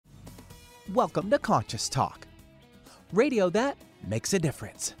Welcome to Conscious Talk, radio that makes a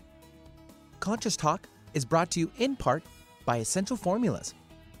difference. Conscious Talk is brought to you in part by Essential Formulas,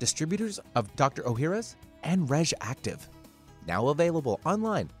 distributors of Dr. Ohhira's and Reg Active, now available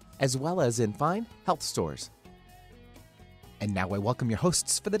online as well as in fine health stores. And now I welcome your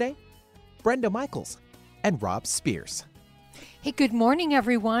hosts for the day, Brenda Michaels and Rob Spears. Hey, good morning,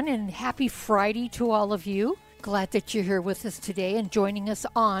 everyone, and happy Friday to all of you. Glad that you're here with us today and joining us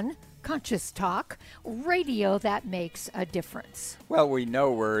on Conscious Talk, radio that makes a difference. Well, we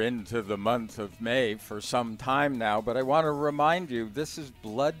know we're into the month of May for some time now, but I want to remind you this is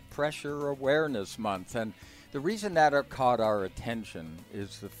Blood Pressure Awareness Month, and the reason that it caught our attention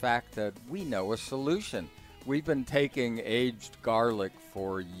is the fact that we know a solution. We've been taking aged garlic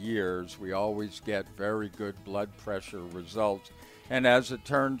for years. We always get very good blood pressure results, and as it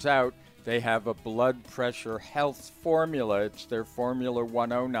turns out, they have a blood pressure health formula. It's their Formula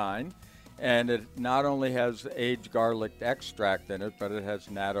 109, and it not only has aged garlic extract in it, but it has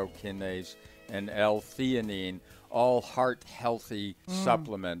nattokinase and L-theanine, all heart-healthy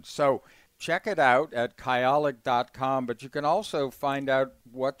supplements. So check it out at kyolic.com, but you can also find out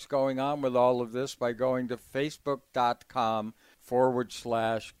what's going on with all of this by going to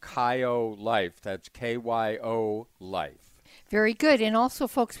facebook.com/Kyo Life. That's Kyo Life. Very good. And also,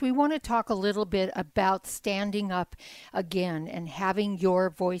 folks, we want to talk a little bit about standing up again and having your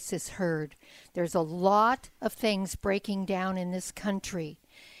voices heard. There's a lot of things breaking down in this country.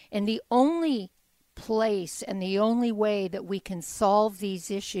 And the only place and the only way that we can solve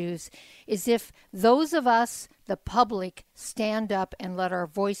these issues is if those of us, the public, stand up and let our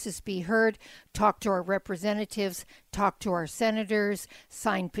voices be heard, talk to our representatives, talk to our senators,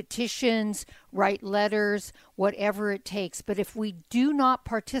 sign petitions, write letters, whatever it takes. But if we do not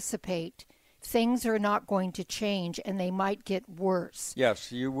participate, things are not going to change, and they might get worse.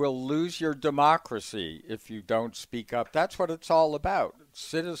 Yes, you will lose your democracy if you don't speak up. That's what it's all about,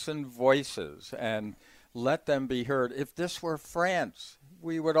 citizen voices, and let them be heard. If this were France,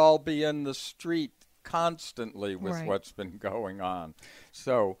 we would all be in the street constantly with what's been going on.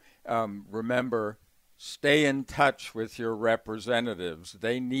 So remember, stay in touch with your representatives.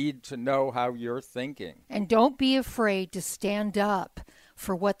 They need to know how you're thinking. And don't be afraid to stand up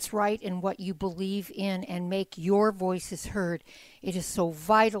for what's right and what you believe in and make your voices heard. It is so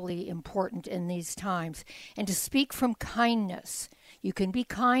vitally important in these times. And to speak from kindness. You can be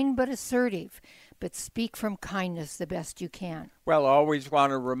kind but assertive, but speak from kindness the best you can. Well, I always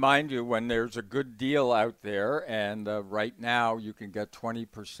want to remind you when there's a good deal out there, and right now you can get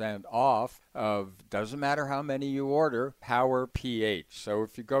 20% off of, doesn't matter how many you order, Power pH. So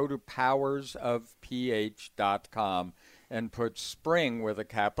if you go to powersofph.com and put spring with a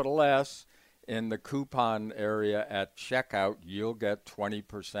capital S in the coupon area at checkout, you'll get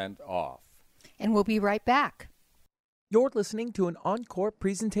 20% off. And we'll be right back. You're listening to an encore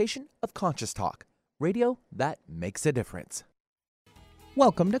presentation of Conscious Talk, radio that makes a difference.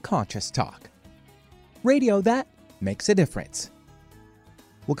 Welcome to Conscious Talk, radio that makes a difference.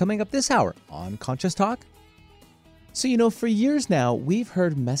 Well, coming up this hour on Conscious Talk. So, for years now, we've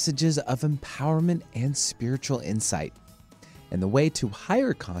heard messages of empowerment and spiritual insight. And the way to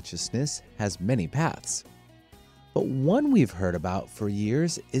higher consciousness has many paths. But one we've heard about for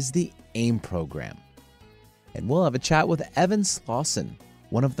years is the AIM program. And we'll have a chat with Evan Slawson,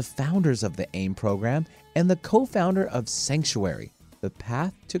 one of the founders of the AIM program and the co-founder of Sanctuary, The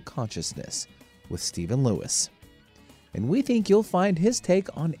Path to Consciousness, with Stephen Lewis. And we think you'll find his take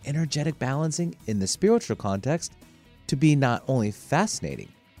on energetic balancing in the spiritual context to be not only fascinating,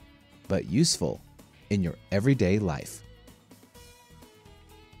 but useful in your everyday life.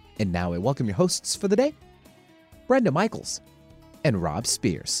 And now I welcome your hosts for the day, Brenda Michaels and Rob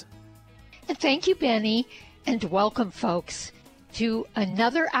Spears. And thank you, Benny, and welcome, folks, to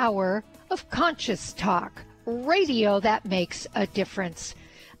another hour of Conscious Talk, radio that makes a difference.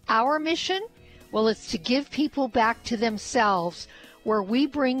 Our mission? Well, it's to give people back to themselves, where we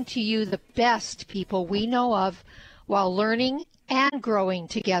bring to you the best people we know of while learning and growing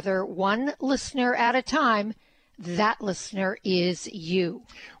together, one listener at a time. That listener is you.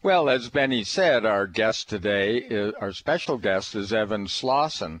 Well, as Benny said, our guest today, our special guest is Evan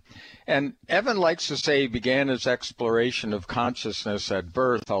Slawson. And Evan likes to say he began his exploration of consciousness at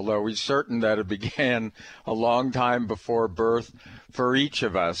birth, although he's certain that it began a long time before birth for each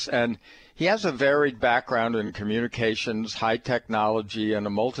of us. And he has a varied background in communications, high technology, and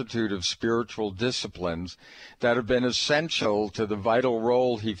a multitude of spiritual disciplines that have been essential to the vital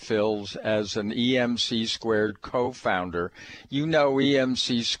role he fills as an EMC Squared co-founder. You know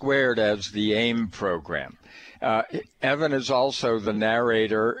EMC Squared as the AIM program. Evan is also the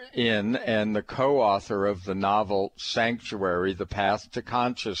narrator in and the co-author of the novel Sanctuary, The Path to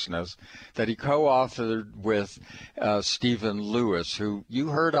Consciousness, that he co-authored with Stephen Lewis, who you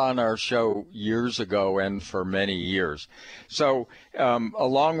heard on our show years ago and for many years. So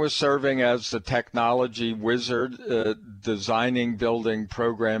along with serving as the technology wizard, designing, building,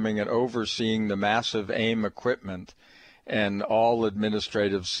 programming, and overseeing the massive AIM equipment and all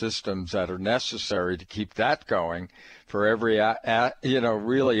administrative systems that are necessary to keep that going for every,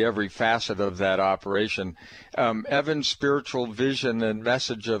 really every facet of that operation. Evan's spiritual vision and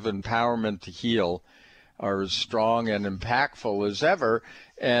message of empowerment to heal are as strong and impactful as ever.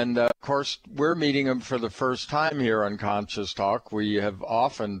 And, of course, we're meeting him for the first time here on Conscious Talk. We have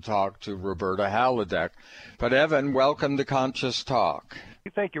often talked to Roberta Haladeck. But, Evan, welcome to Conscious Talk.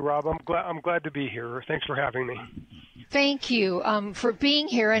 Thank you, Rob. I'm glad to be here. Thanks for having me. Thank you for being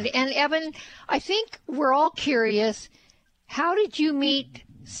here. And Evan, I think we're all curious, how did you meet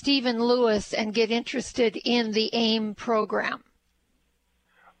Stephen Lewis and get interested in the AIM program?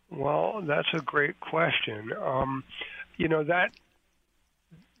 Well, that's a great question.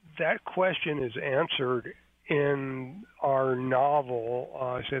 That question is answered in our novel,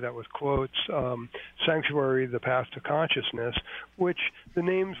 I say that with quotes, Sanctuary, The Path to Consciousness, which the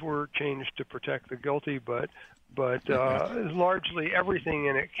names were changed to protect the guilty, but largely everything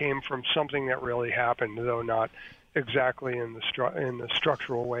in it came from something that really happened, though not exactly in the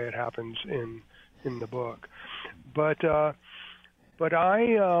structural way it happens in the book. But I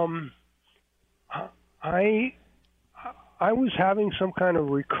was having some kind of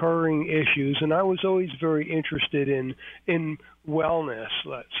recurring issues, and I was always very interested in wellness,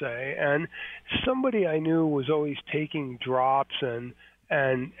 let's say. And somebody I knew was always taking drops, and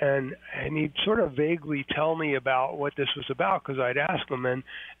he'd sort of vaguely tell me about what this was about because I'd ask him, and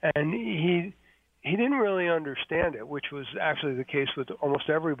he didn't really understand it, which was actually the case with almost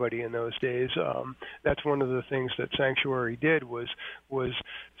everybody in those days. That's one of the things that Sanctuary did was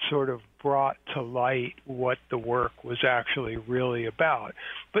sort of brought to light what the work was actually really about.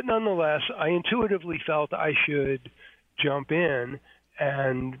 But nonetheless, I intuitively felt I should jump in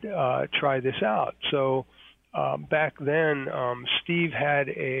and try this out. So back then, Steve had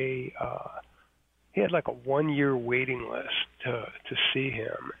he had like a 1-year waiting list to see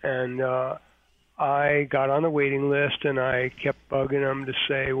him, and I got on the waiting list, and I kept bugging him to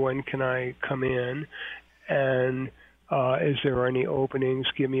say, when can I come in? And is there any openings?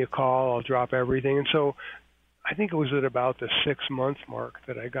 Give me a call. I'll drop everything. And so I think it was at about the 6-month mark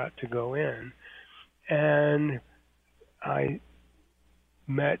that I got to go in. And I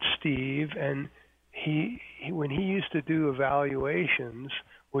met Steve, and he when he used to do evaluations,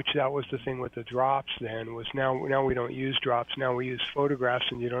 which that was the thing with the drops then, was now we don't use drops. Now we use photographs,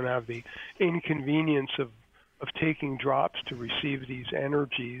 and you don't have the inconvenience of taking drops to receive these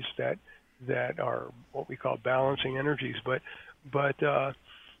energies that are what we call balancing energies. But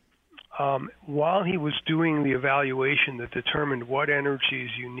while he was doing the evaluation that determined what energies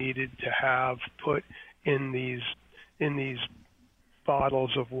you needed to have put in these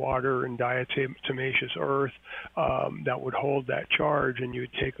bottles of water and diatomaceous earth that would hold that charge, and you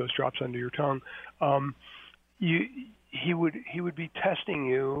would take those drops under your tongue. He would be testing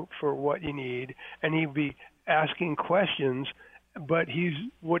you for what you need, and he'd be asking questions. But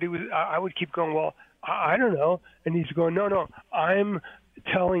I would keep going, well, I don't know, and he's going, no, I'm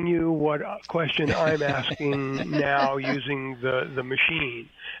telling you what question I'm asking now using the machine,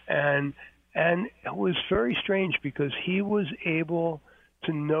 and it was very strange because he was able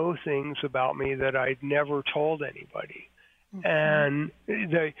to know things about me that I'd never told anybody. Mm-hmm. And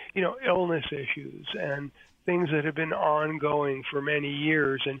illness issues and things that have been ongoing for many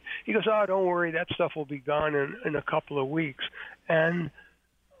years. And he goes, oh, don't worry, that stuff will be gone in a couple of weeks. And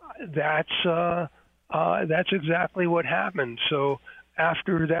that's exactly what happened. So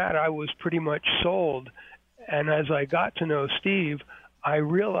after that, I was pretty much sold. And as I got to know Steve, I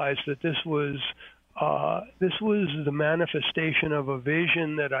realized that this was the manifestation of a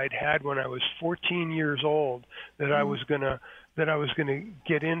vision that I'd had when I was 14 years old, that I was gonna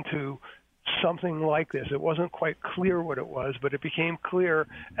get into something like this. It wasn't quite clear what it was, but it became clear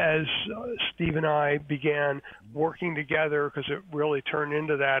as Steve and I began working together, because it really turned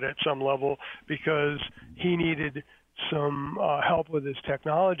into that at some level, because he needed some help with his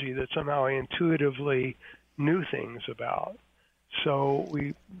technology that somehow I intuitively knew things about. So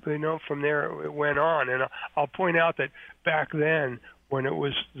from there it went on. And I'll point out that back then, when it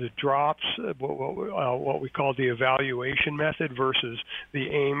was the drops, what we call the evaluation method versus the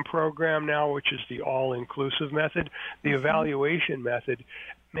AIM program now, which is the all-inclusive method, the evaluation method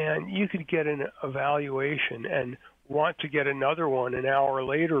man, you could get an evaluation and want to get another one an hour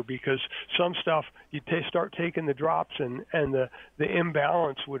later, because some stuff you start taking the drops and the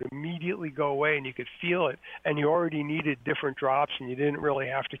imbalance would immediately go away and you could feel it, and you already needed different drops and you didn't really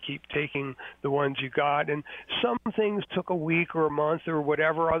have to keep taking the ones you got. And some things took a week or a month or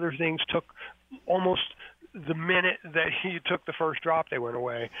whatever. Other things took almost the minute that you took the first drop, they went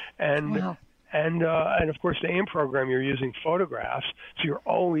away. And wow. And of course, the AIM program, you're using photographs, so you're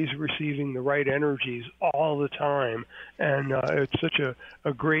always receiving the right energies all the time. And it's such a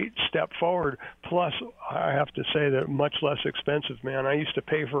great step forward. Plus, I have to say that much less expensive, man. I used to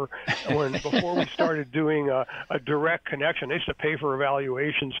pay for, before we started doing a direct connection, I used to pay for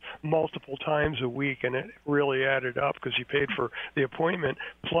evaluations multiple times a week, and it really added up because you paid for the appointment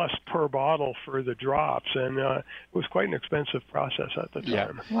plus per bottle for the drops. And it was quite an expensive process at the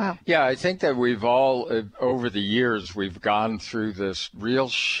time. Yeah. Wow. Yeah, I think that we've all, over the years, we've gone through this real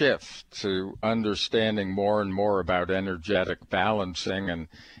shift to understanding more and more about energetic balancing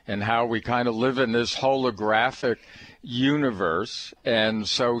and how we kind of live in this holographic universe. And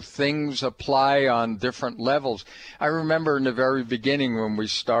so things apply on different levels. I remember in the very beginning when we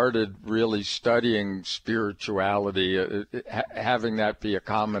started really studying spirituality, having that be a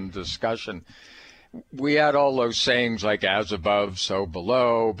common discussion, we had all those sayings like as above, so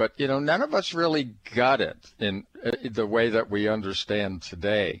below, but, none of us really got it in the way that we understand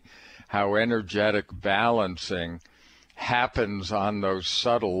today, how energetic balancing happens on those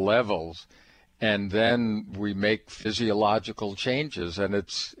subtle levels. And then we make physiological changes, and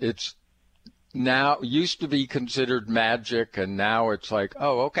it's now used to be considered magic, and now it's like,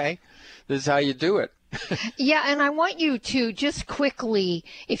 oh, okay, this is how you do it. Yeah, and I want you to just quickly,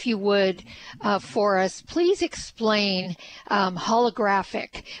 if you would, for us, please explain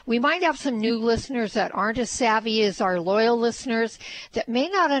holographic. We might have some new listeners that aren't as savvy as our loyal listeners that may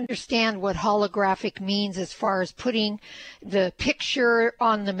not understand what holographic means as far as putting the picture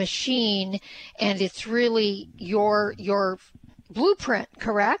on the machine, and it's really your blueprint,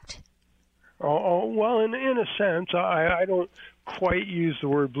 correct? Oh well, in a sense, I don't quite use the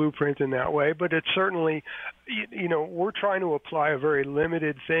word blueprint in that way, but it's certainly, we're trying to apply a very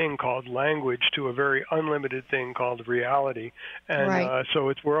limited thing called language to a very unlimited thing called reality, and right.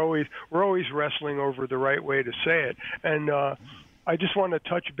 So we're always wrestling over the right way to say it. And I just want to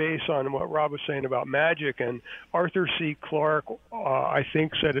touch base on what Rob was saying about magic. And Arthur C. Clarke, I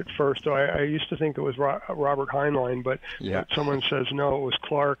think, said it first. I used to think it was Robert Heinlein, but someone says no, it was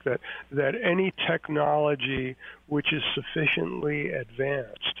Clarke, that any technology which is sufficiently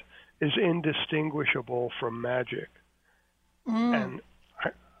advanced is indistinguishable from magic. And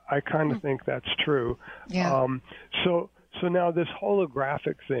I kind of think that's true. Yeah. So now this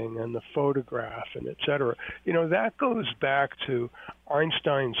holographic thing and the photograph and et cetera, that goes back to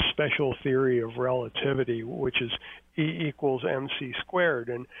Einstein's special theory of relativity, which is E equals mc squared.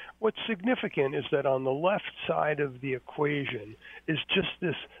 And what's significant is that on the left side of the equation is just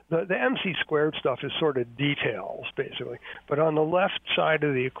this, the mc squared stuff is sort of details, basically. But on the left side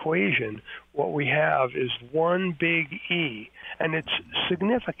of the equation, what we have is one big E. And it's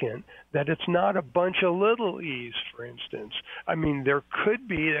significant that it's not a bunch of little e's, for instance. I mean, that could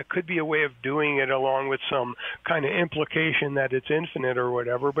be a way of doing it along with some kind of implication that it's infinite or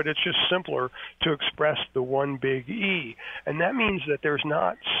whatever, but it's just simpler to express the one big E. And that means that there's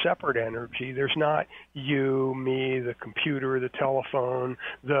not separate energy. There's not you, me, the computer, the telephone,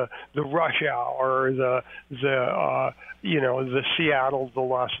 the rush hour, the Seattle, the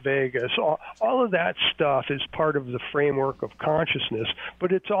Las Vegas. All of that stuff is part of the framework of consciousness,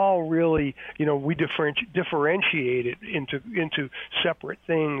 but it's all really, we differentiate it into separate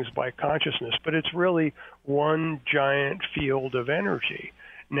things by consciousness, but it's really one giant field of energy.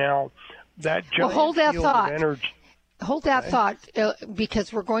 Now, that giant hold that field thought. of energy... Hold that thought,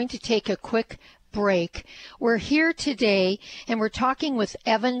 because we're going to take a quick break. We're here today, and we're talking with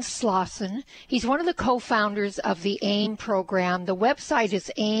Evan Slosson. He's one of the co-founders of the AIM program. The website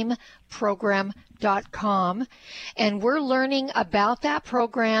is aimprogram.com, and we're learning about that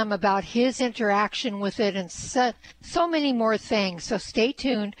program, about his interaction with it, and so many more things. So stay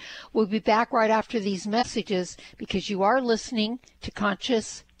tuned. We'll be back right after these messages, because you are listening to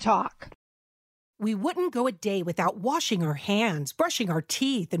Conscious Talk. We wouldn't go a day without washing our hands, brushing our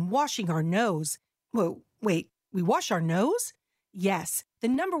teeth, and washing our nose. Whoa, wait, we wash our nose? Yes, the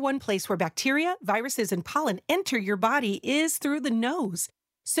number one place where bacteria, viruses, and pollen enter your body is through the nose.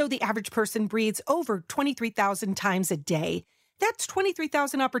 So the average person breathes over 23,000 times a day. That's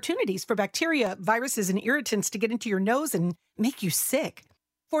 23,000 opportunities for bacteria, viruses, and irritants to get into your nose and make you sick.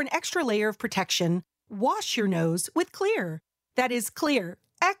 For an extra layer of protection, wash your nose with Xlear. That is Xlear.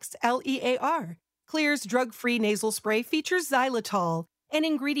 Xlear. Xlear's drug-free nasal spray features xylitol, an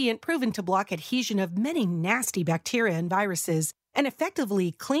ingredient proven to block adhesion of many nasty bacteria and viruses and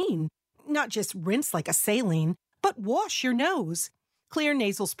effectively clean. Not just rinse like a saline, but wash your nose. Xlear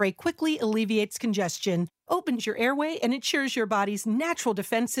nasal spray quickly alleviates congestion, opens your airway, and ensures your body's natural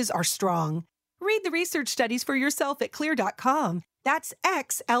defenses are strong. Read the research studies for yourself at Xlear.com. That's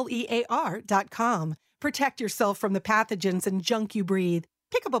Xlear.com. Protect yourself from the pathogens and junk you breathe.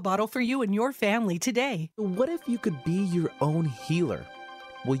 Pick up a bottle for you and your family today. What if you could be your own healer?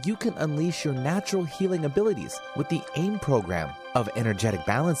 Well, you can unleash your natural healing abilities with the AIM program of energetic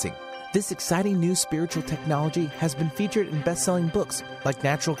balancing. This exciting new spiritual technology has been featured in best-selling books like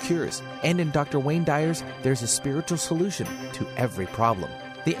Natural Cures, and in Dr. Wayne Dyer's There's a Spiritual Solution to Every Problem.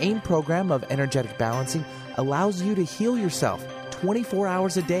 The AIM program of energetic balancing allows you to heal yourself 24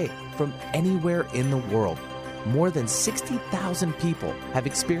 hours a day from anywhere in the world. More than 60,000 people have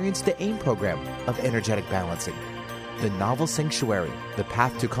experienced the AIM program of energetic balancing. The novel Sanctuary, The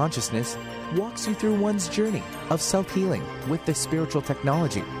Path to Consciousness, walks you through one's journey of self-healing with the spiritual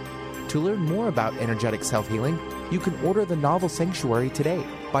technology. To learn more about energetic self-healing, you can order the novel Sanctuary today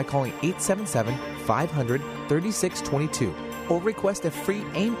by calling 877-500-3622 or request a free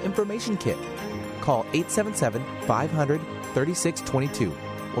AIM information kit. Call 877-500-3622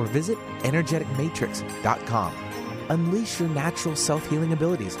 or visit energeticmatrix.com. Unleash your natural self-healing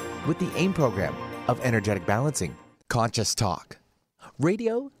abilities with the AIM program of energetic balancing. Conscious Talk,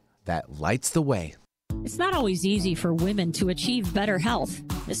 radio that lights the way. It's not always easy for women to achieve better health,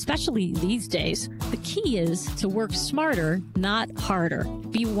 especially these days. The key is to work smarter, not harder.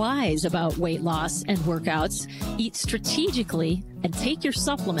 Be wise about weight loss and workouts. Eat strategically and take your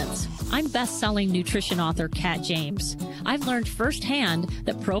supplements. I'm best-selling nutrition author Kat James. I've learned firsthand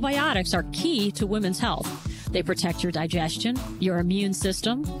that probiotics are key to women's health. They protect your digestion, your immune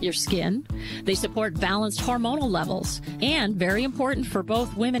system, your skin. They support balanced hormonal levels. And very important for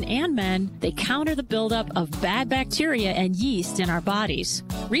both women and men, they counter the buildup of bad bacteria and yeast in our bodies.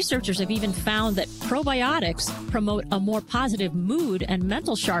 Researchers have even found that probiotics promote a more positive mood and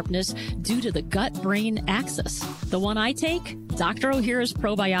mental sharpness due to the gut-brain axis. The one I take, Dr. Ohhira's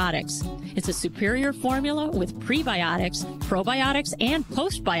Probiotics. It's a superior formula with prebiotics, probiotics, and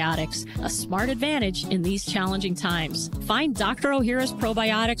postbiotics, a smart advantage in these challenging times. Find Dr. Ohhira's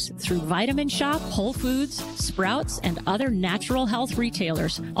Probiotics through Vitamin Shop, Whole Foods, Sprouts, and other natural health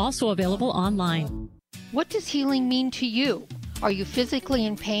retailers, also available online. What does healing mean to you? Are you physically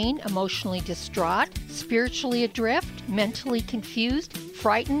in pain, emotionally distraught, spiritually adrift, mentally confused,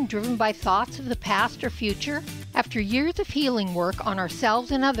 frightened, driven by thoughts of the past or future? After years of healing work on ourselves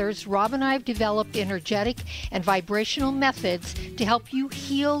and others, Rob and I have developed energetic and vibrational methods to help you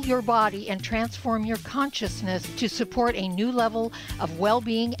heal your body and transform your consciousness to support a new level of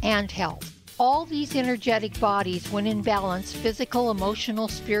well-being and health. All these energetic bodies, when in balance, physical, emotional,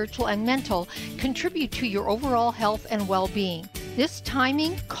 spiritual, and mental, contribute to your overall health and well-being. This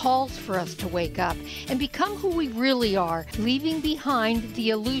timing calls for us to wake up and become who we really are, leaving behind the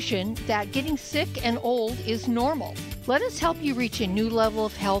illusion that getting sick and old is normal. Let us help you reach a new level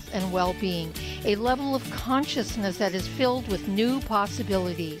of health and well-being, a level of consciousness that is filled with new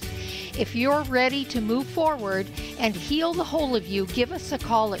possibilities. If you're ready to move forward and heal the whole of you, give us a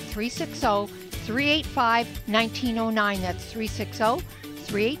call at 360-385-1909. That's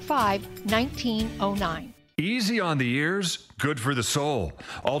 360-385-1909. Easy on the ears, good for the soul.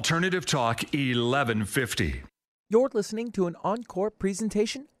 Alternative Talk 1150. You're listening to an encore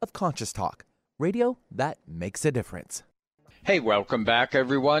presentation of Conscious Talk, radio that makes a difference. Hey, welcome back,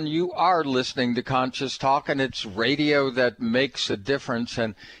 everyone. You are listening to Conscious Talk, and it's radio that makes a difference.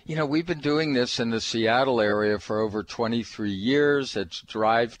 And, you know, we've been doing this in the Seattle area for over 23 years. It's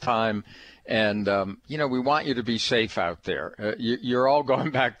drive time. And, you know, we want you to be safe out there. You're all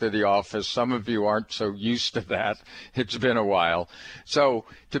going back to the office. Some of you aren't so used to that. It's been a while. So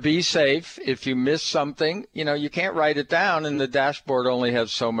to be safe, if you miss something, you know, you can't write it down, and the dashboard only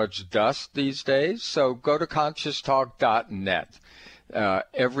has so much dust these days. So go to conscioustalk.net.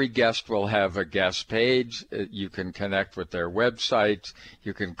 Every guest will have a guest page. You can connect with their websites.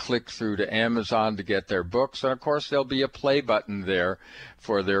 You can click through to Amazon to get their books. And, of course, there'll be a play button there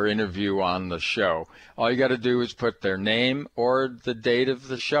for their interview on the show. All you got to do is put their name or the date of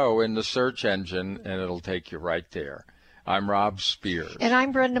the show in the search engine, and it'll take you right there. I'm Rob Spears. And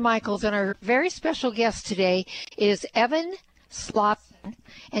I'm Brenda Michaels, and our very special guest today is Evan Slotson,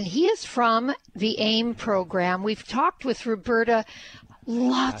 and he is from the AIM program. We've talked with Roberta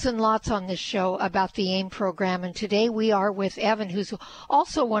lots and lots on this show about the AIM program. And today we are with Evan, who's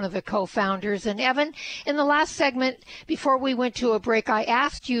also one of the co-founders. And Evan, in the last segment, before we went to a break, I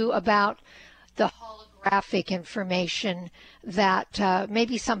asked you about the holographic information that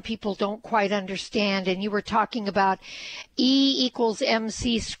maybe some people don't quite understand. And you were talking about E equals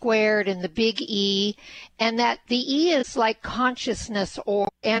MC squared and the big E, and that the E is like consciousness or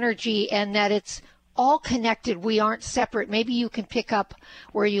energy, and that it's all connected. We aren't separate. Maybe you can pick up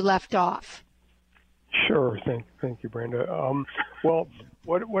where you left off. Sure. Thank you, Brenda. Well,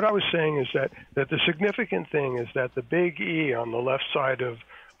 what I was saying is that the significant thing is that the big E on the left side of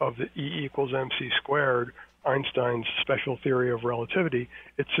the E equals MC squared, Einstein's special theory of relativity,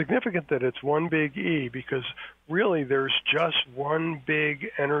 it's significant that it's one big E because really there's just one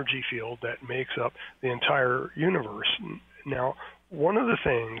big energy field that makes up the entire universe. Now, one of the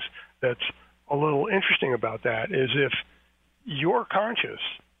things that's a little interesting about that is if you're conscious,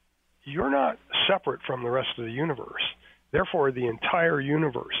 you're not separate from the rest of the universe. Therefore, the entire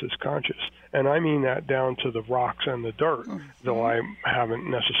universe is conscious. And I mean that down to the rocks and the dirt, though I haven't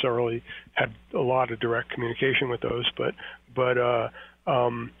necessarily had a lot of direct communication with those. But the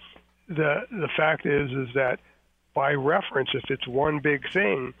fact is that by reference, if it's one big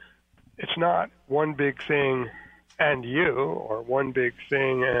thing, it's not one big thing and you, or one big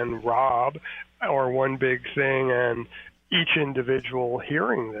thing and Rob, or one big thing and each individual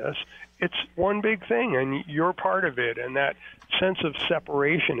hearing this. It's one big thing, and you're part of it, and that sense of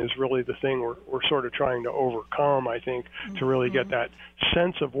separation is really the thing we're sort of trying to overcome, I think, to really get that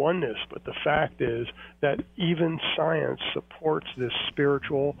sense of oneness. But the fact is that even science supports this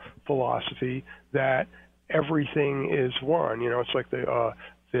spiritual philosophy that everything is one. You know, it's like the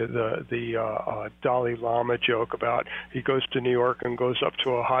Dalai Lama joke about he goes to New York and goes up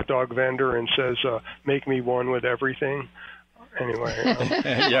to a hot dog vendor and says, "Make me one with everything." Anyway.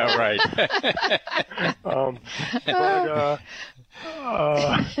 Yeah, right.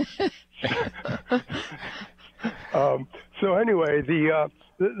 So anyway,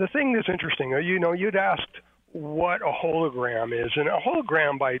 the thing that's interesting, you'd asked what a hologram is, and a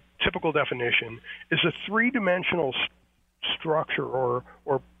hologram, by typical definition, is a three-dimensional structure or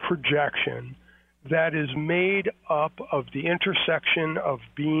projection that is made up of the intersection of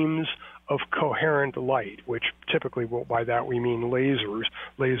beams of coherent light, which typically, by that we mean lasers.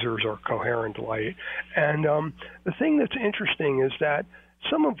 Lasers are coherent light. And the thing that's interesting is that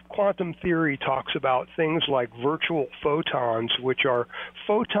some of quantum theory talks about things like virtual photons, which are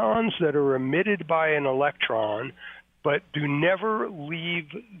photons that are emitted by an electron, but do never leave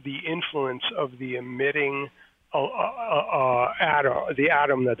the influence of the emitting atom, the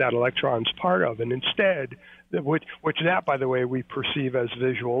atom that electron's part of, and instead, which that, by the way, we perceive as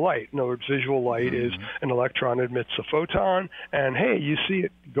visual light. In other words, visual light is an electron emits a photon, and hey, you see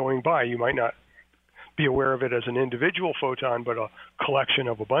it going by. You might not be aware of it as an individual photon, but a collection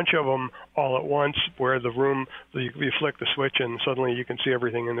of a bunch of them all at once, where the room, you flick the switch and suddenly you can see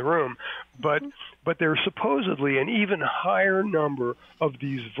everything in the room. But there's supposedly an even higher number of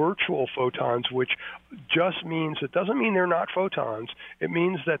these virtual photons, which just means, it doesn't mean they're not photons. It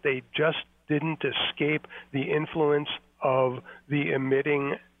means that they just didn't escape the influence of the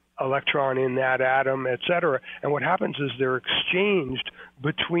emitting electron in that atom, et cetera. And what happens is they're exchanged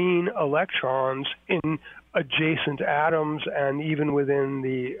between electrons in adjacent atoms and even within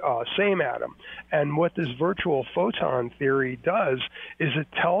the same atom. And what this virtual photon theory does is it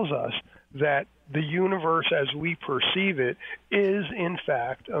tells us that the universe as we perceive it is, in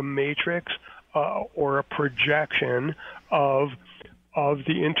fact, a matrix or a projection of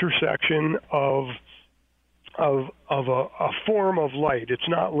the intersection of a form of light. It's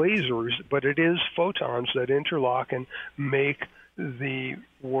not lasers, but it is photons that interlock and make the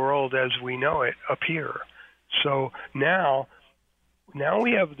world as we know it appear. So now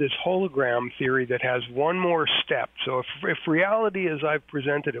we have this hologram theory that has one more step. So if reality as I've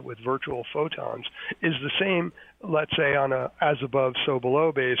presented it with virtual photons is the same, let's say on a as above, so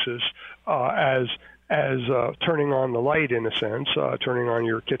below basis as turning on the light, in a sense, turning on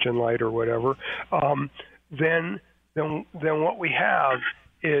your kitchen light or whatever, then what we have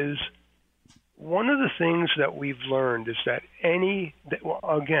is, one of the things that we've learned is that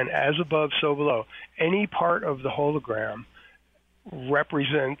again, as above, so below, any part of the hologram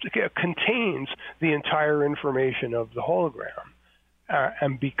contains the entire information of the hologram.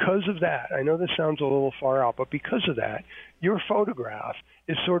 And because of that, I know this sounds a little far out, but because of that, your photograph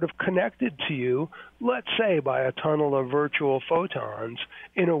is sort of connected to you, let's say by a tunnel of virtual photons,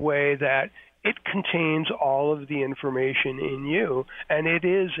 in a way that it contains all of the information in you, and it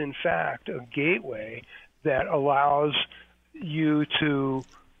is, in fact, a gateway that allows you to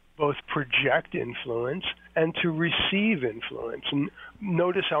both project influence and to receive influence. And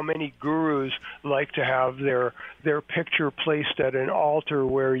notice how many gurus like to have their picture placed at an altar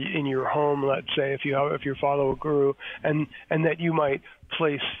where in your home, let's say, if you follow a guru, and that you might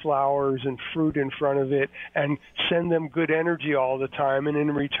place flowers and fruit in front of it and send them good energy all the time, and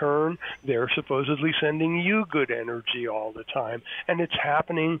in return they're supposedly sending you good energy all the time. And it's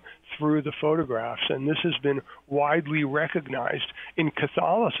happening through the photographs, and this has been widely recognized. In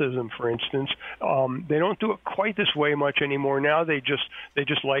Catholicism, for instance, they don't do it quite this way much anymore. Now they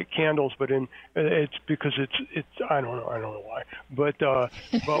just light candles, but it's because it's I don't know why, but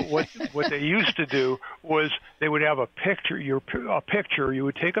what they used to do was they would have a picture. You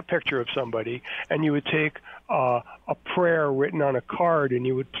would take a picture of somebody, and you would take a prayer written on a card, and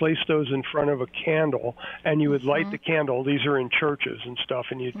you would place those in front of a candle, and you would light the candle. These are in churches and stuff,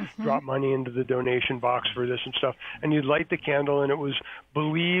 and you'd drop money into the donation box for this and stuff, and you'd light the candle, and it was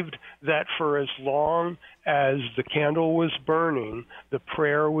believed that for as long as the candle was burning, the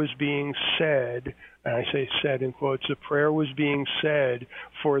prayer was being said, and I say said in quotes, the prayer was being said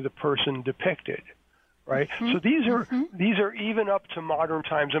for the person depicted. Right. So these are even up to modern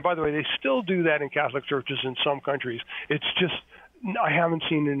times. And by the way, they still do that in Catholic churches in some countries. It's just I haven't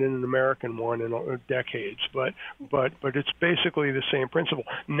seen it in an American one in decades, but it's basically the same principle.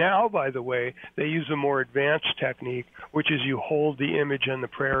 Now, by the way, they use a more advanced technique, which is you hold the image and the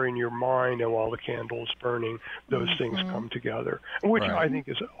prayer in your mind, and while the candle is burning, those things come together, which I think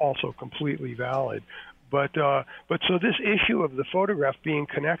is also completely valid. But so this issue of the photograph being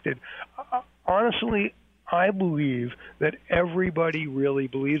connected, honestly, I believe that everybody really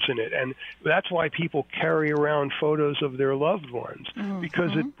believes in it, and that's why people carry around photos of their loved ones,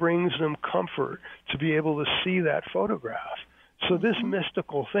 because it brings them comfort to be able to see that photograph. So this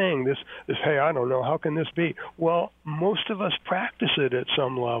mystical thing, this hey, I don't know, how can this be? Well, most of us practice it at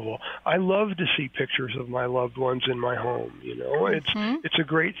some level. I love to see pictures of my loved ones in my home. It's a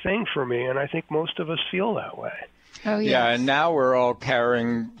great thing for me, and I think most of us feel that way. Oh, yes. Yeah, and now we're all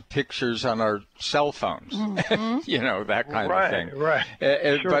carrying pictures on our cell phones, that kind of thing. Right.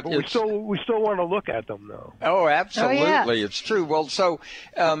 Sure, but we still want to look at them, though. Oh, absolutely. Oh, yeah. It's true. Well, so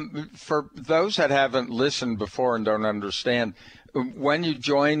for those that haven't listened before and don't understand, when you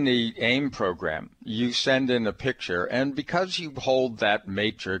join the AIM program, you send in a picture, and because you hold that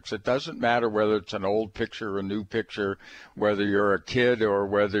matrix, it doesn't matter whether it's an old picture or a new picture, whether you're a kid or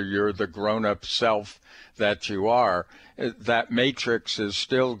whether you're the grown-up self that you are, that matrix is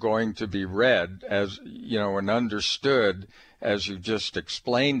still going to be read as, and understood as you just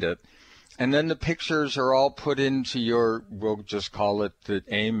explained it. And then the pictures are all put into we'll just call it the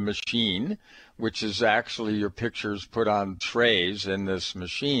AIM machine, which is actually your pictures put on trays in this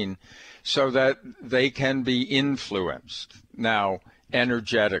machine so that they can be influenced now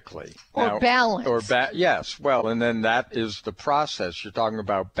energetically. Or balanced. Yes. Well, and then that is the process. You're talking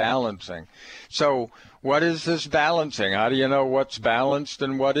about balancing. So what is this balancing? How do you know what's balanced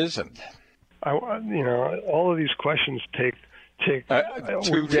and what isn't? All of these questions take 2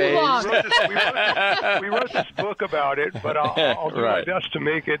 days. We wrote this book about it, but I'll do my best to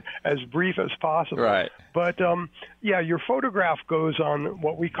make it as brief as possible. Right. But your photograph goes on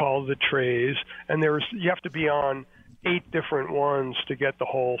what we call the trays, and you have to be on 8 different ones to get the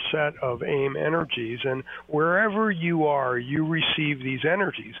whole set of AIM energies, and wherever you are, you receive these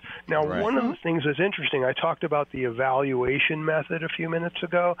energies. Now, one of the things that's interesting, I talked about the evaluation method a few minutes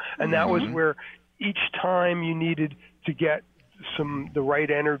ago, and that was where each time you needed to get the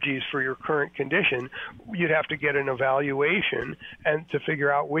right energies for your current condition, you'd have to get an evaluation and to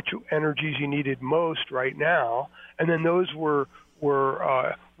figure out which energies you needed most right now, and then those were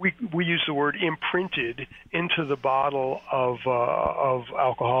we use the word imprinted into the bottle of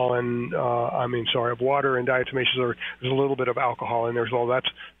alcohol and of water and diatomaceous. There's a little bit of alcohol in there as well. That's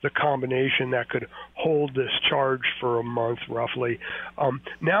the combination that could hold this charge for a month roughly.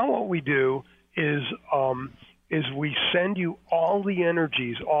 Now what we do is we send you all the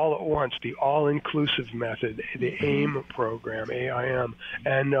energies all at once, the all-inclusive method, the AIM program, AIM,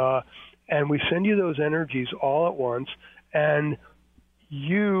 and we send you those energies all at once, and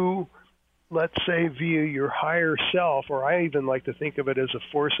you, let's say via your higher self, or I even like to think of it as a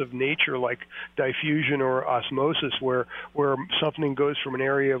force of nature like diffusion or osmosis, where something goes from an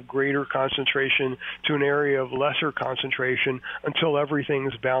area of greater concentration to an area of lesser concentration until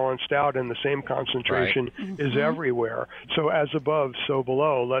everything's balanced out and the same concentration is everywhere. So as above, so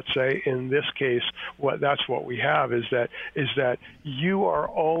below. Let's say in this case, that's what we have is that you are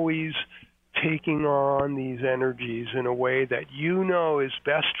always taking on these energies in a way that you know is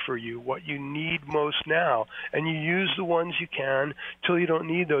best for you, what you need most now, and you use the ones you can till you don't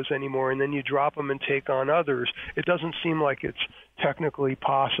need those anymore, and then you drop them and take on others. It doesn't seem like it's technically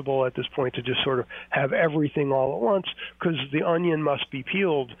possible at this point to just sort of have everything all at once, because the onion must be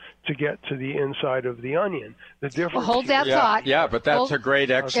peeled to get to the inside of the onion. The difference. Well, hold that thought. Yeah, but that's a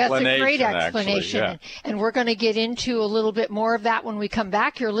great explanation. That's a great explanation. Actually, yeah. And we're going to get into a little bit more of that when we come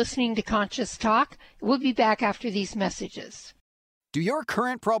back. You're listening to Conscious Talk. We'll be back after these messages. Do your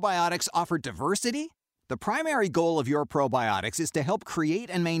current probiotics offer diversity? The primary goal of your probiotics is to help create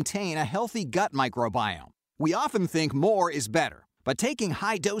and maintain a healthy gut microbiome. We often think more is better, but taking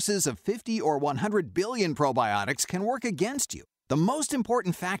high doses of 50 or 100 billion probiotics can work against you. The most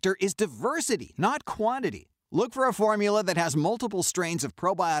important factor is diversity, not quantity. Look for a formula that has multiple strains of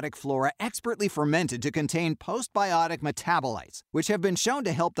probiotic flora expertly fermented to contain postbiotic metabolites, which have been shown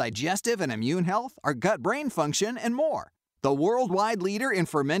to help digestive and immune health, our gut-brain function, and more. The worldwide leader in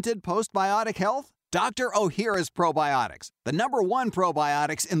fermented postbiotic health? Dr. Ohhira's Probiotics, the #1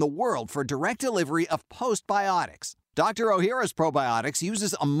 probiotics in the world for direct delivery of postbiotics. Dr. Ohhira's Probiotics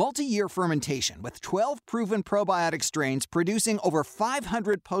uses a multi-year fermentation with 12 proven probiotic strains producing over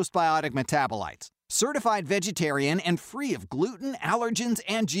 500 postbiotic metabolites. Certified vegetarian and free of gluten, allergens,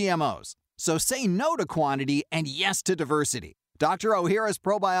 and GMOs. So say no to quantity and yes to diversity. Dr. Ohhira's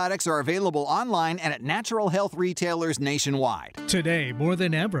Probiotics are available online and at natural health retailers nationwide. Today, more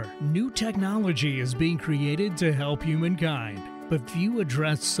than ever, new technology is being created to help humankind. But few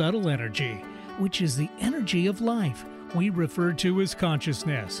address subtle energy, which is the energy of life we refer to as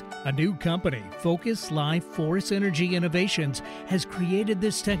consciousness. A new company, Focus Life Force Energy Innovations, has created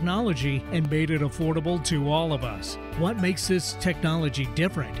this technology and made it affordable to all of us. What makes this technology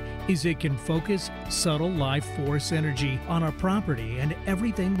different is it can focus subtle life force energy on a property and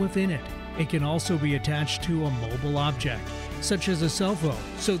everything within it. It can also be attached to a mobile object, such as a cell phone,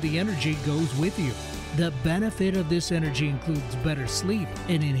 so the energy goes with you. The benefit of this energy includes better sleep,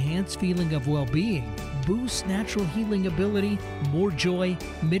 an enhanced feeling of well-being, boosts natural healing ability, more joy,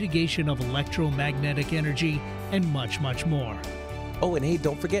 mitigation of electromagnetic energy, and much, much more. Oh, and hey,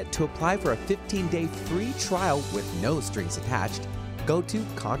 don't forget to apply for a 15-day free trial with no strings attached. Go to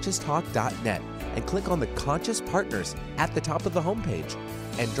ConsciousTalk.net and click on the Conscious Partners at the top of the homepage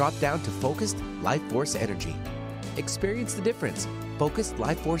and drop down to Focused Life Force Energy. Experience the difference Focused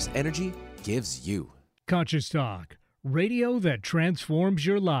Life Force Energy gives you. Conscious Talk, radio that transforms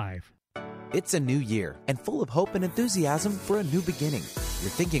your life. It's a new year and full of hope and enthusiasm for a new beginning. You're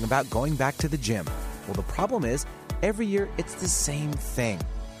thinking about going back to the gym. Well, the problem is, every year it's the same thing.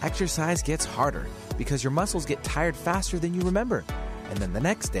 Exercise gets harder because your muscles get tired faster than you remember. And then the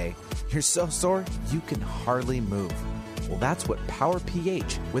next day, you're so sore you can hardly move. Well, that's what Power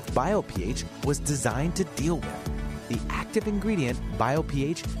pH with BioPH was designed to deal with. The active ingredient,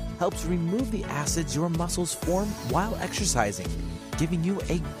 BioPH, helps remove the acids your muscles form while exercising, giving you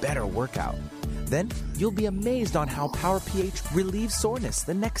a better workout. Then you'll be amazed on how Power pH relieves soreness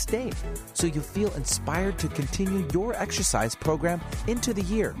the next day, so you feel inspired to continue your exercise program into the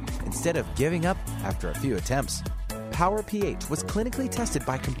year instead of giving up after a few attempts. Power pH was clinically tested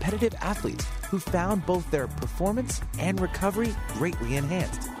by competitive athletes who found both their performance and recovery greatly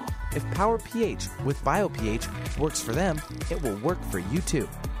enhanced. If Power pH with BioPH works for them, it will work for you too.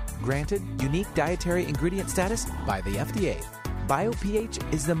 Granted unique dietary ingredient status by the FDA. BioPH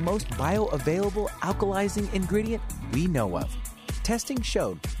is the most bioavailable alkalizing ingredient we know of. Testing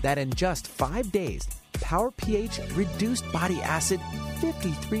showed that in just 5 days, Power pH reduced body acid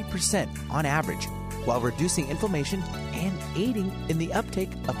 53% on average, while reducing inflammation and aiding in the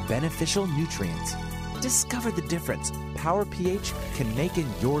uptake of beneficial nutrients. Discover the difference Power pH can make in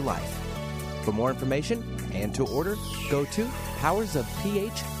your life. For more information and to order, go to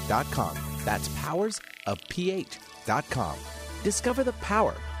powersofph.com. That's powersofph.com. Discover the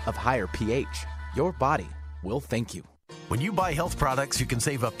power of higher pH. Your body will thank you. When you buy health products, you can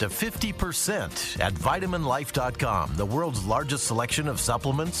save up to 50% at VitaminLife.com, the world's largest selection of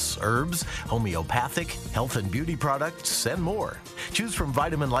supplements, herbs, homeopathic, health and beauty products, and more. Choose from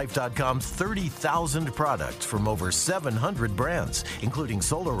VitaminLife.com's 30,000 products from over 700 brands, including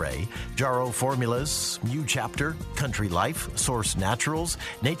Solaray, Jarrow Formulas, New Chapter, Country Life, Source Naturals,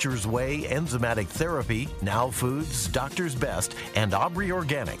 Nature's Way, Enzymatic Therapy, Now Foods, Doctor's Best, and Aubrey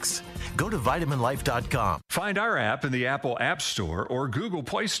Organics. Go to VitaminLife.com. Find our app in the Apple App Store or Google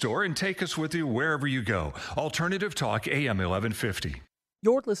Play Store and take us with you wherever you go. Alternative Talk AM 1150.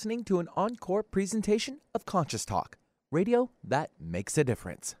 You're listening to an encore presentation of Conscious Talk, radio that makes a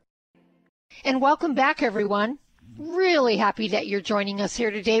difference. And welcome back, everyone. Really happy that you're joining us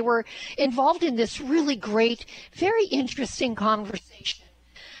here today. We're involved in this really great, very interesting conversation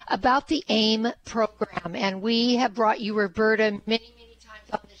about the AIM program. And we have brought you Roberta many, many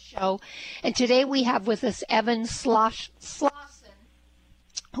times on the show. And today we have with us Evan Slawson,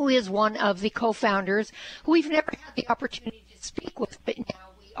 who is one of the co-founders, who we've never had the opportunity to speak with, but now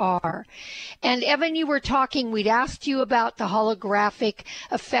we are. And Evan, you were talking, we'd asked you about the holographic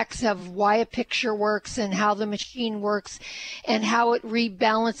effects of why a picture works and how the machine works and how it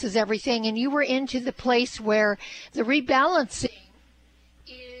rebalances everything. And you were into the place where the rebalancing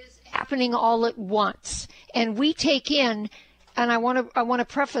is happening all at once. And we take in, and I want to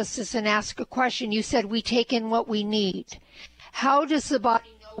preface this and ask a question. You said we take in what we need. How does the body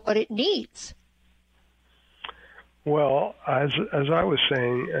know what it needs? Well, as I was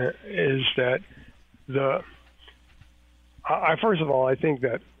saying, is that first of all, I think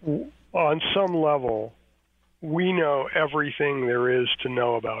that on some level, we know everything there is to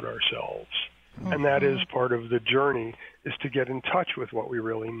know about ourselves. Mm-hmm. And that is part of the journey, is to get in touch with what we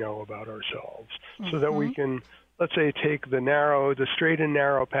really know about ourselves, so that we can, let's say, take the straight and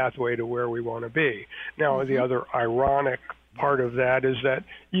narrow pathway to where we want to be. Now, the other ironic part of that is that,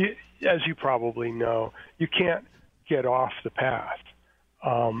 as you probably know, you can't get off the path.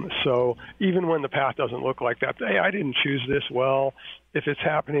 So even when the path doesn't look like that, hey, I didn't choose this. Well, if it's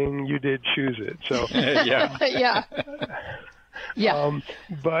happening, you did choose it. So yeah.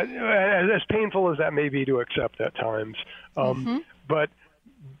 But as painful as that may be to accept at times, but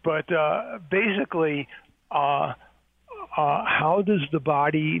basically, how does the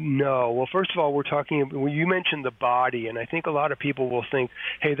body know? Well, first of all, you mentioned the body, and I think a lot of people will think,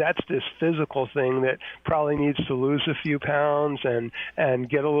 hey, that's this physical thing that probably needs to lose a few pounds and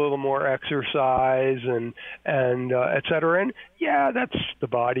get a little more exercise and et cetera. And yeah, that's the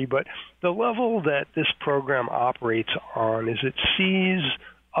body, but the level that this program operates on is it sees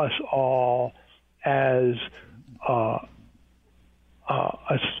us all as a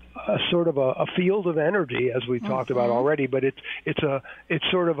sort of a field of energy, as we talked about already, but it's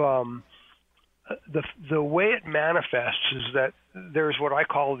sort of the way it manifests is that there's what I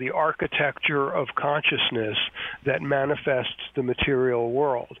call the architecture of consciousness that manifests the material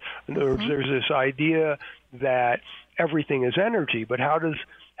world. In other words, there's this idea that everything is energy, but how does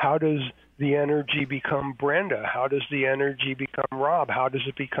the energy become Brenda? How does the energy become Rob? How does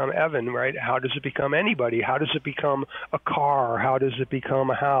it become Evan, right? How does it become anybody? How does it become a car? How does it become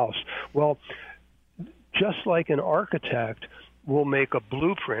a house? Well, just like an architect will make a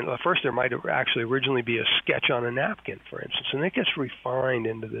blueprint. First, there might actually originally be a sketch on a napkin, for instance, and it gets refined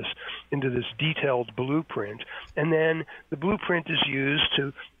into this detailed blueprint. And then the blueprint is used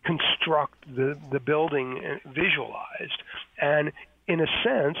to construct the building visualized. And in a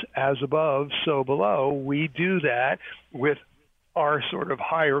sense, as above, so below, we do that with our sort of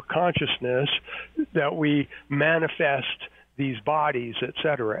higher consciousness, that we manifest these bodies, et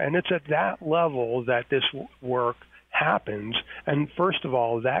cetera. And it's at that level that this work happens. And first of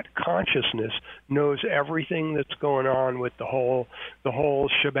all, that consciousness knows everything that's going on with the whole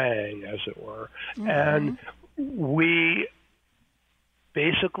shebang, as it were. And we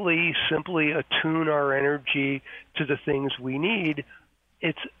basically simply attune our energy to the things we need.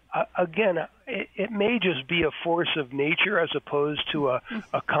 It's again, it may just be a force of nature as opposed to a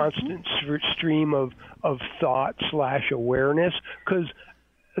constant stream of thought / awareness. Because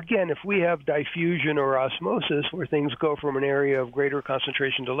again, if we have diffusion or osmosis, where things go from an area of greater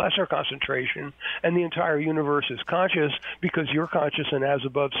concentration to lesser concentration, and the entire universe is conscious because you're conscious, and as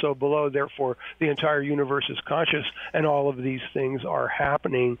above, so below, therefore the entire universe is conscious, and all of these things are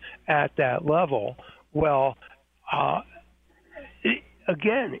happening at that level. Well,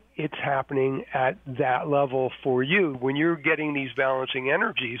 again, it's happening at that level for you. When you're getting these balancing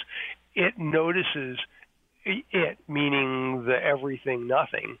energies, it notices it, meaning the everything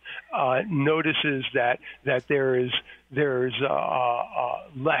nothing, notices that there's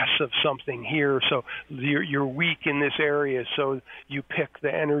less of something here, so you're weak in this area, so you pick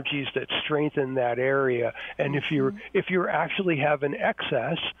the energies that strengthen that area. And if you're actually have an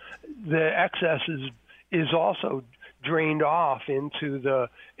excess, the excess is also drained off into the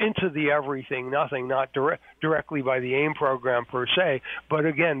everything nothing, not directly by the AIM program per se, but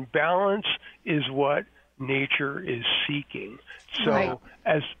again, balance is what nature is seeking. So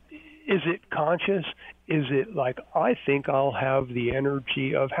is it conscious? is it like, I think I'll have the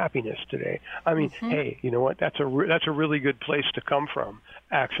energy of happiness today? I mean, hey, you know what? That's a really good place to come from,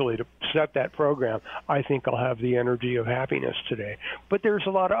 actually, to set that program. I think I'll have the energy of happiness today. But there's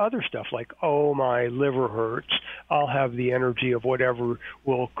a lot of other stuff like, oh, my liver hurts. I'll have the energy of whatever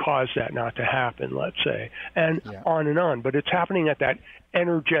will cause that not to happen, let's say, and on and on. But it's happening at that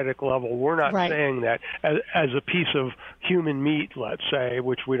energetic level. We're not saying that as a piece of human meat, let's say,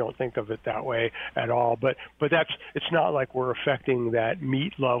 which we don't think of it that way at all. But it's not like we're affecting that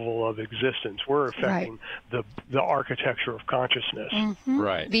meat level of existence. We're affecting the architecture of consciousness.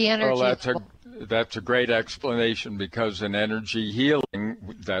 Right. The energy. Well, that's a great explanation, because in energy healing,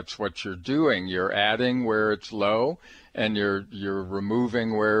 that's what you're doing. You're adding where it's low, and you're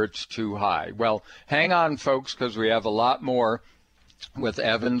removing where it's too high. Well, hang on, folks, because we have a lot more with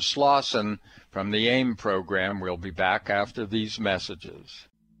Evan Slawson from the AIM program. We'll be back after these messages.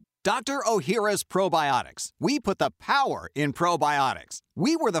 Dr. Ohhira's Probiotics. We put the power in probiotics.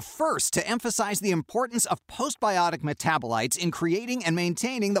 We were the first to emphasize the importance of postbiotic metabolites in creating and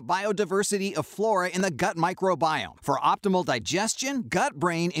maintaining the biodiversity of flora in the gut microbiome for optimal digestion, gut,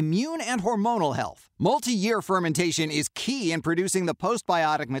 brain, immune, and hormonal health. Multi-year fermentation is key in producing the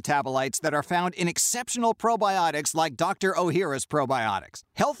postbiotic metabolites that are found in exceptional probiotics like Dr. Ohhira's Probiotics.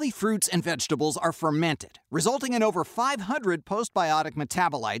 Healthy fruits and vegetables are fermented, resulting in over 500 postbiotic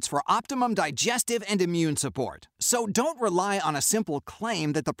metabolites for optimum digestive and immune support. So don't rely on a simple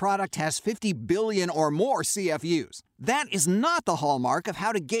claim that the product has 50 billion or more CFUs. That is not the hallmark of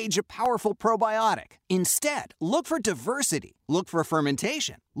how to gauge a powerful probiotic. Instead, look for diversity. Look for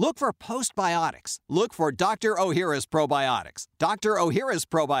fermentation. Look for postbiotics. Look for Dr. Ohhira's Probiotics. Dr. Ohhira's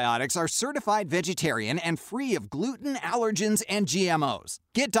Probiotics are certified vegetarian and free of gluten, allergens, and GMOs.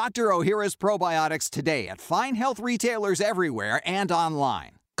 Get Dr. Ohhira's Probiotics today at fine health retailers everywhere and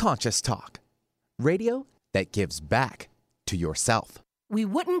online. Conscious Talk. Radio that gives back to yourself. We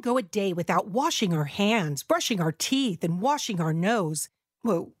wouldn't go a day without washing our hands, brushing our teeth, and washing our nose.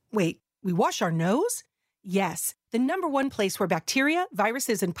 Whoa, wait, we wash our nose? Yes, the number one place where bacteria,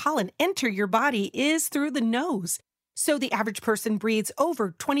 viruses, and pollen enter your body is through the nose. So the average person breathes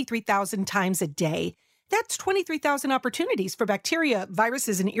over 23,000 times a day. That's 23,000 opportunities for bacteria,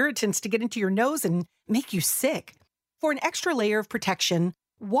 viruses, and irritants to get into your nose and make you sick. For an extra layer of protection,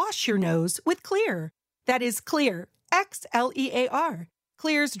 wash your nose with Xlear. That is Xlear, Xlear.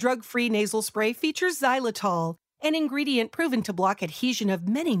 Xlear's drug-free nasal spray features xylitol, an ingredient proven to block adhesion of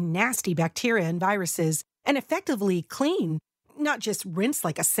many nasty bacteria and viruses, and effectively clean. Not just rinse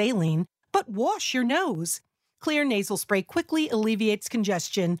like a saline, but wash your nose. Xlear nasal spray quickly alleviates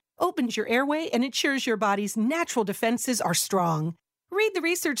congestion, opens your airway, and ensures your body's natural defenses are strong. Read the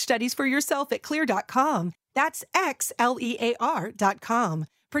research studies for yourself at Xlear.com. That's Xlear.com.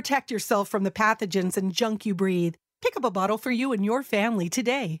 Protect yourself from the pathogens and junk you breathe. Pick up a bottle for you and your family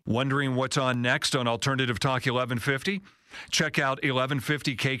today. Wondering what's on next on Alternative Talk 1150? Check out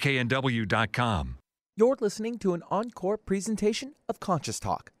 1150kknw.com. You're listening to an encore presentation of Conscious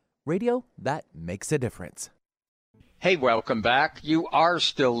Talk, radio that makes a difference. Hey, welcome back. You are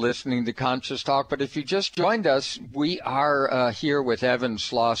still listening to Conscious Talk, but if you just joined us, we are here with Evan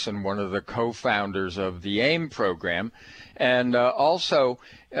Slawson, one of the co-founders of the AIM program, and also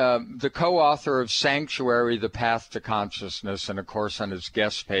the co-author of Sanctuary, The Path to Consciousness, and of course on his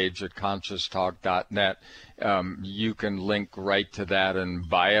guest page at conscioustalk.net. You can link right to that and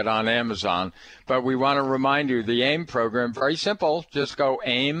buy it on Amazon. But we want to remind you, the AIM program, very simple, just go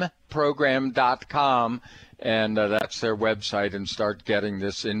aimprogram.com. And that's their website, and start getting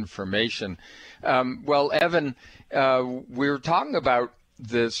this information. Well, Evan, we were talking about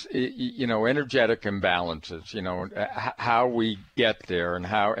this, energetic imbalances, how we get there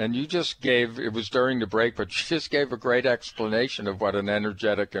and you just gave, it was during the break, but you just gave a great explanation of what an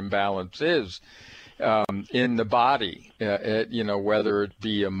energetic imbalance is in the body, whether it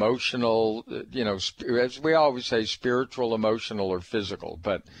be emotional, as we always say, spiritual, emotional, or physical.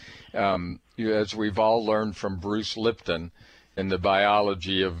 But as we've all learned from Bruce Lipton in the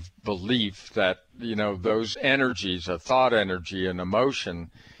biology of belief, that, those energies, a thought energy and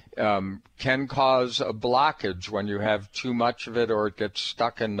emotion, can cause a blockage when you have too much of it or it gets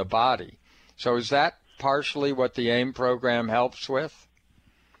stuck in the body. So is that partially what the AIM program helps with?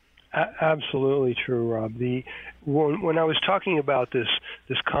 Absolutely true, Rob. When I was talking about this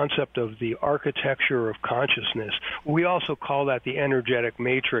concept of the architecture of consciousness. We also call that the energetic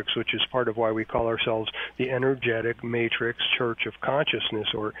matrix, which is part of why we call ourselves the Energetic Matrix Church of Consciousness,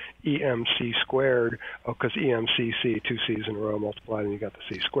 or EMC squared, because EMCC, 2 C's in a row multiplied, and you got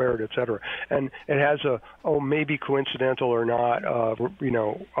the C squared, etc. And it has a, maybe coincidental or not,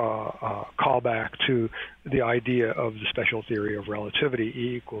 callback to the idea of the special theory of relativity,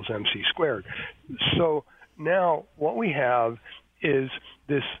 E equals MC squared. So now what we have is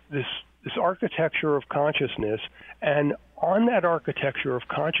this architecture of consciousness, and on that architecture of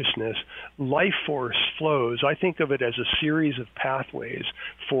consciousness, life force flows. I think of it as a series of pathways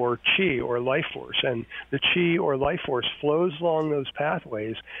for chi, or life force, and the chi or life force flows along those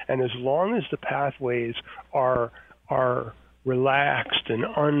pathways, and as long as the pathways are relaxed and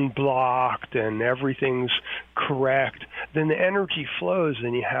unblocked and everything's correct, then the energy flows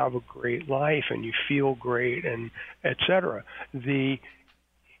and you have a great life and you feel great, and etc. The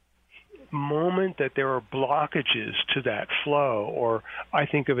moment that there are blockages to that flow, or I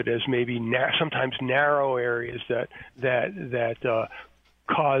think of it as maybe sometimes narrow areas that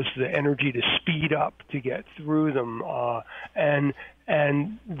cause the energy to speed up to get through them,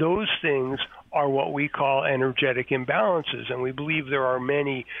 and those things are what we call energetic imbalances. And we believe there are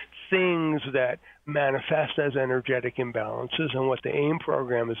many things that manifest as energetic imbalances, and what the AIM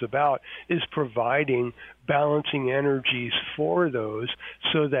program is about is providing balancing energies for those,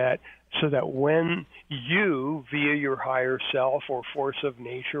 so that when you, via your higher self or force of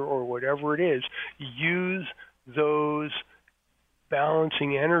nature or whatever it is, use those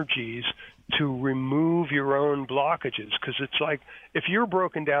balancing energies to remove your own blockages. Because it's like, if you're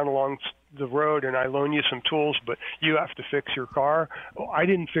broken down along the road and I loan you some tools, but you have to fix your car, I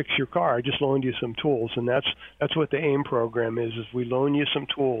didn't fix your car, I just loaned you some tools. And that's what the AIM program is we loan you some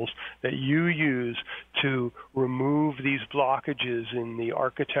tools that you use to remove these blockages in the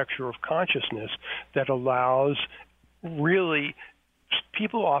architecture of consciousness that allows, really,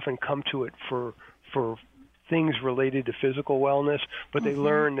 people often come to it for things related to physical wellness, but they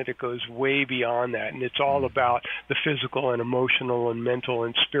learn that it goes way beyond that, and it's all about the physical and emotional and mental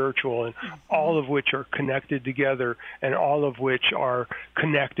and spiritual, and all of which are connected together, and all of which are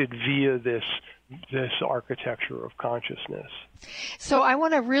connected via this architecture of consciousness. So I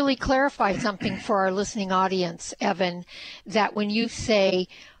want to really clarify something for our listening audience, Evan, that when you say,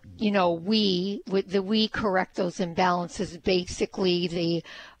 we correct those imbalances, basically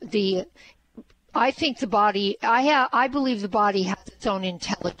I think the body, I believe the body has its own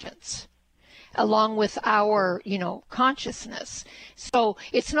intelligence along with our, consciousness. So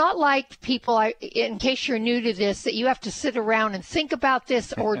it's not like people, in case you're new to this, that you have to sit around and think about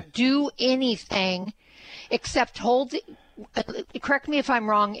this or do anything except correct me if I'm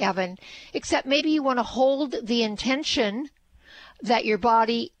wrong, Evan, except maybe you want to hold the intention that your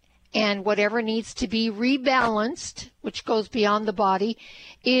body and whatever needs to be rebalanced, which goes beyond the body,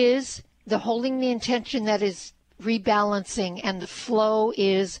 is the holding the intention that is rebalancing, and the flow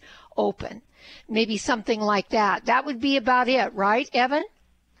is open. Maybe something like that. That would be about it, right, Evan?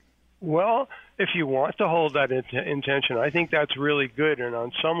 Well, if you want to hold that intention, I think that's really good. And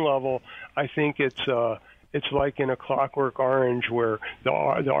on some level, I think it's like in A Clockwork Orange, where the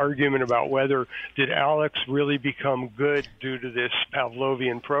argument about whether did Alex really become good due to this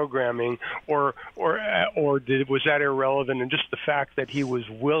Pavlovian programming, or was that irrelevant, and just the fact that he was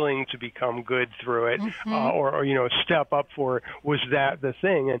willing to become good through it, or step up for it, was that the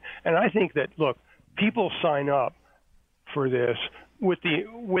thing? And I think that, look, people sign up for this with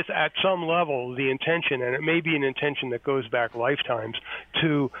at some level the intention, and it may be an intention that goes back lifetimes,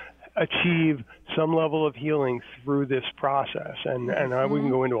 to achieve some level of healing through this process, and we can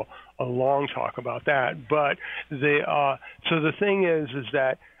go into a long talk about that. But so the thing is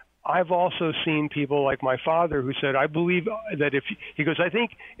that I've also seen people like my father who said, I believe that I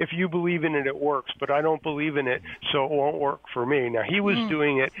think if you believe in it, it works, but I don't believe in it, so it won't work for me. Now, he was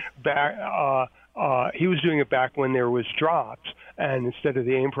doing it back. He was doing it back when there was drops, and instead of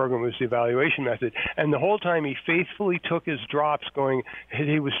the AIM program, it was the evaluation method. And the whole time he faithfully took his drops,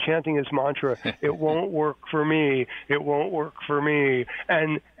 he was chanting his mantra, "It won't work for me, it won't work for me."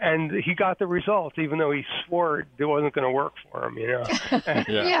 And he got the results, even though he swore it wasn't going to work for him, Yeah,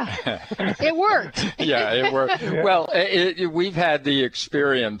 it worked. Yeah, it worked. Yeah. Well, we've had the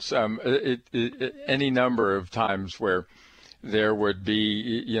experience any number of times where there would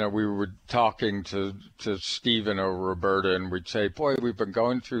be, we were talking to Stephen or Roberta, and we'd say, boy, we've been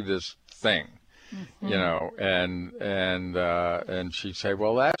going through this thing, and she'd say,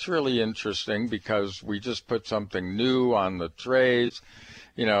 well, that's really interesting because we just put something new on the trays,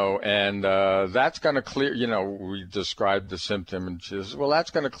 and that's going to clear, we described the symptom, and she says, well,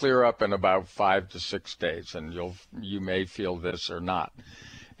 that's going to clear up in about 5 to 6 days, and you may feel this or not,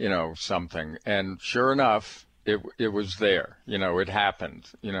 something. And sure enough, it was there, it happened,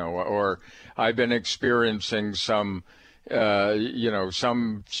 or I've been experiencing some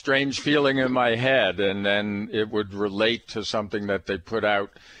strange feeling in my head, and then it would relate to something that they put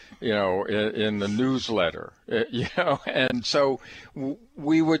out, in the newsletter, and so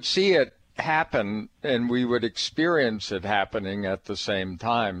we would see it happen and we would experience it happening at the same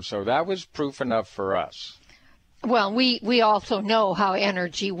time. So that was proof enough for us. Well, we also know how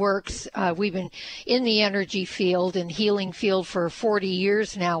energy works. We've been in the energy field and healing field for 40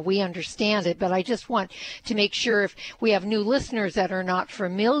 years now. We understand it, but I just want to make sure if we have new listeners that are not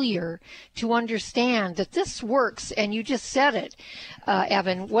familiar to understand that this works. And you just said it,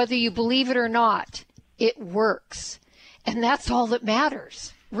 Evan, whether you believe it or not, it works. And that's all that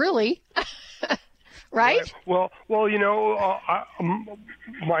matters, really. Right? Well,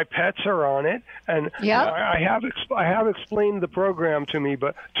 my pets are on it, and I have explained the program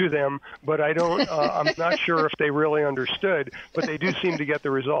to them, but I don't. I'm not sure if they really understood, but they do seem to get the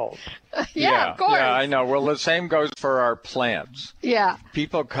results. Yeah, of course. Yeah, I know. Well, the same goes for our plants. Yeah.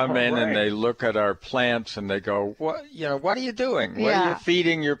 People come in and they look at our plants and they go, "What? What are you doing? What are you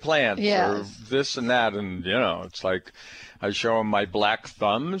feeding your plants? Or this and that?" And it's like I show them my black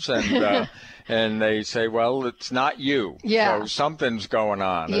thumbs and. And they say, well, it's not you. Yeah. So something's going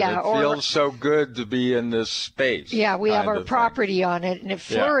on. Yeah, and it feels so good to be in this space. Yeah, we have our property on it, and it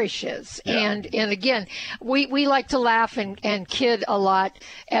flourishes. Yeah. And again, we like to laugh and kid a lot,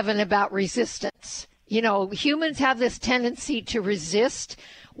 Evan, about resistance. Humans have this tendency to resist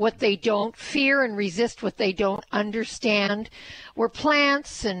what they don't fear and resist what they don't understand. Where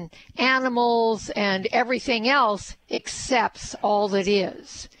plants and animals and everything else accepts all that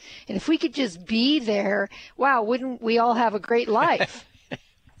is. And if we could just be there, wow, wouldn't we all have a great life?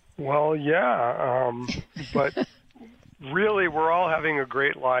 Well, yeah, but really we're all having a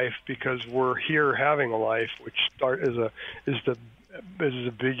great life because we're here having a life, which is the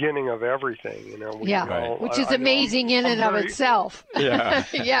beginning of everything, which is amazing in and of itself. Yeah.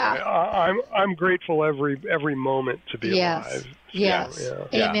 Yeah. I'm grateful every moment to be alive. Yes.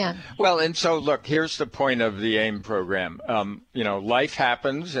 Yeah. Amen. Well, and so look, here's the point of the AIM program. Life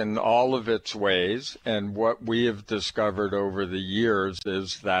happens in all of its ways, and what we have discovered over the years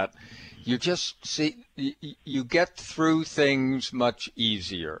is that you just see you get through things much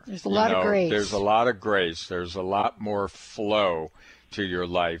easier. There's a lot of grace. There's a lot of grace. There's a lot more flow to your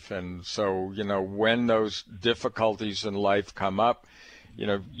life. And so, when those difficulties in life come up,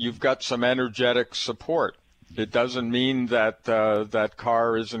 you've got some energetic support. It doesn't mean that that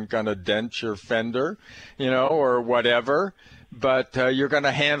car isn't going to dent your fender, or whatever. But you're going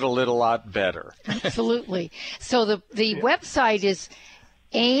to handle it a lot better. Absolutely. So the website is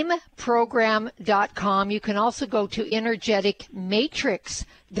aimprogram.com. You can also go to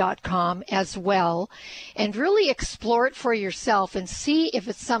energeticmatrix.com as well and really explore it for yourself and see if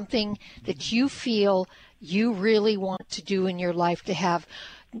it's something that you feel you really want to do in your life to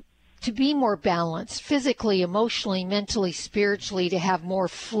be more balanced physically, emotionally, mentally, spiritually, to have more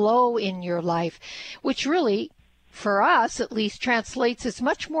flow in your life, which really, for us at least, translates as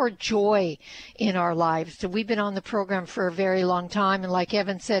much more joy in our lives. So we've been on the program for a very long time, and like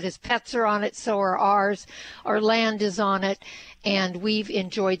Evan said, his pets are on it, so are ours. Our land is on it, and we've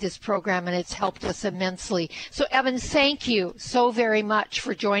enjoyed this program, and it's helped us immensely. So Evan, thank you so very much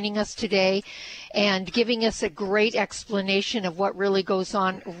for joining us today and giving us a great explanation of what really goes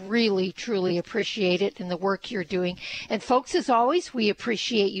on. Really, truly appreciate it and the work you're doing. And folks, as always, we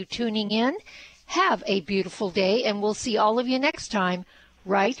appreciate you tuning in. Have a beautiful day, and we'll see all of you next time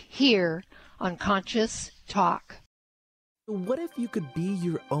right here on Conscious Talk. What if you could be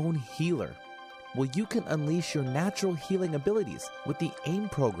your own healer? Well, you can unleash your natural healing abilities with the AIM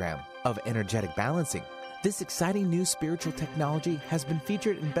program of energetic balancing. This exciting new spiritual technology has been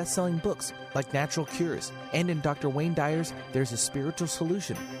featured in best-selling books like Natural Cures, and in Dr. Wayne Dyer's There's a Spiritual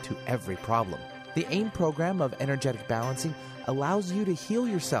Solution to Every Problem. The AIM program of energetic balancing allows you to heal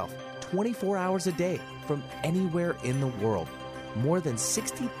yourself 24 hours a day from anywhere in the world. More than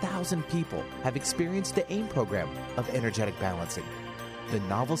 60,000 people have experienced the AIM program of energetic balancing. The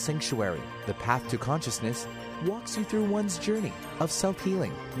novel Sanctuary, The Path to Consciousness, walks you through one's journey of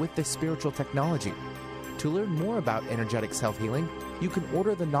self-healing with this spiritual technology. To learn more about energetic self-healing, you can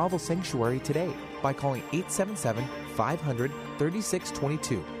order the novel Sanctuary today by calling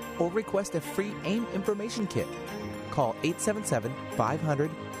 877-500-3622 or request a free AIM information kit. Call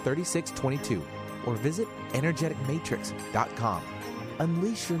 877-500-3622 or visit energeticmatrix.com.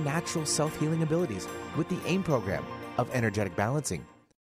 Unleash your natural self-healing abilities with the AIM program of energetic balancing